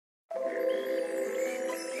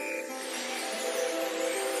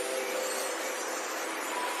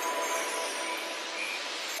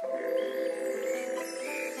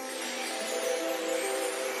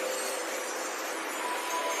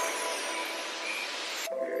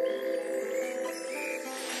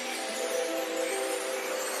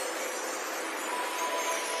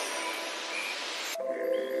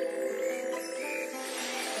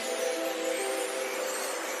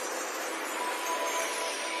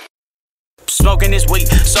Smoking this weed,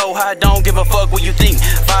 so high, don't give a fuck what you think.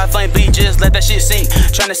 5 flame beat, just let that shit sink.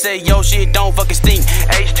 Tryna say yo shit, don't fucking stink.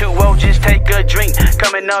 H2O, just take a drink.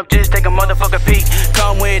 Coming up, just take a motherfucking peek.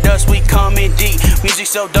 Come with us, we come in deep. Music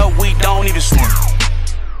so dope, we don't even sleep.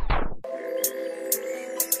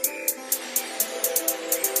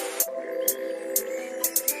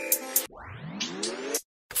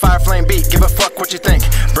 Fire flame beat, give a fuck what you think.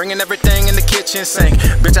 Bringing everything in the kitchen sink.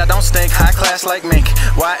 Bitch, I don't stink, high class like mink.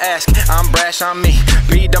 Why ask? I'm brash, I'm me.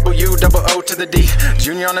 BWOO to the D.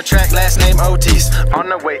 Junior on the track, last name Ortiz. On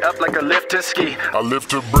the way up like a lift to ski. I live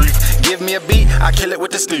to breathe. Give me a beat, I kill it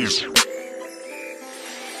with the steez.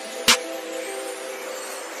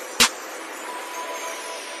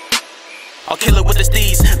 I'll kill it with the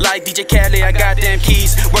steez, like DJ Khaled, I got them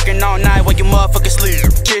keys. Working all night while you motherfuckers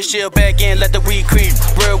sleep. Just chill back in, let the weed creep.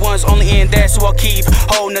 Real ones only in, that's who I'll keep.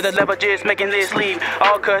 Whole nother level, just making this leave.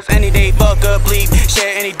 All cuss any day, fuck up, bleep.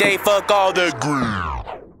 Share any day, fuck all the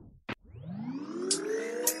greed.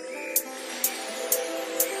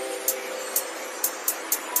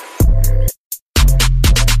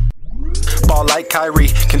 Ball like Kyrie,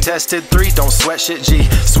 contested 3, don't sweat shit G.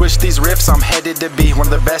 Switch these riffs, I'm headed to be one of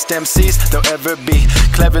the best MCs there'll ever be.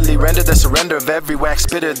 Cleverly render the surrender of every wax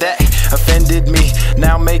spitter that offended me.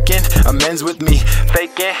 Now making amends with me.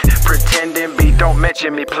 Faking, pretending be, don't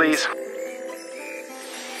mention me please.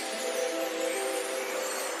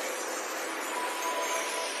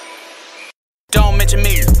 Don't mention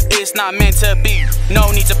me, it's not meant to be. No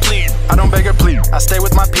need to plead. I don't beg or plead, I stay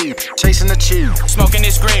with my peep. Chasing the cheese, Smoking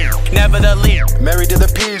this green, never the lead. married to the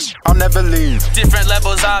peas, I'll never leave. Different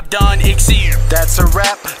levels I've done exceed. That's a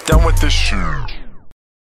wrap, done with this Shit.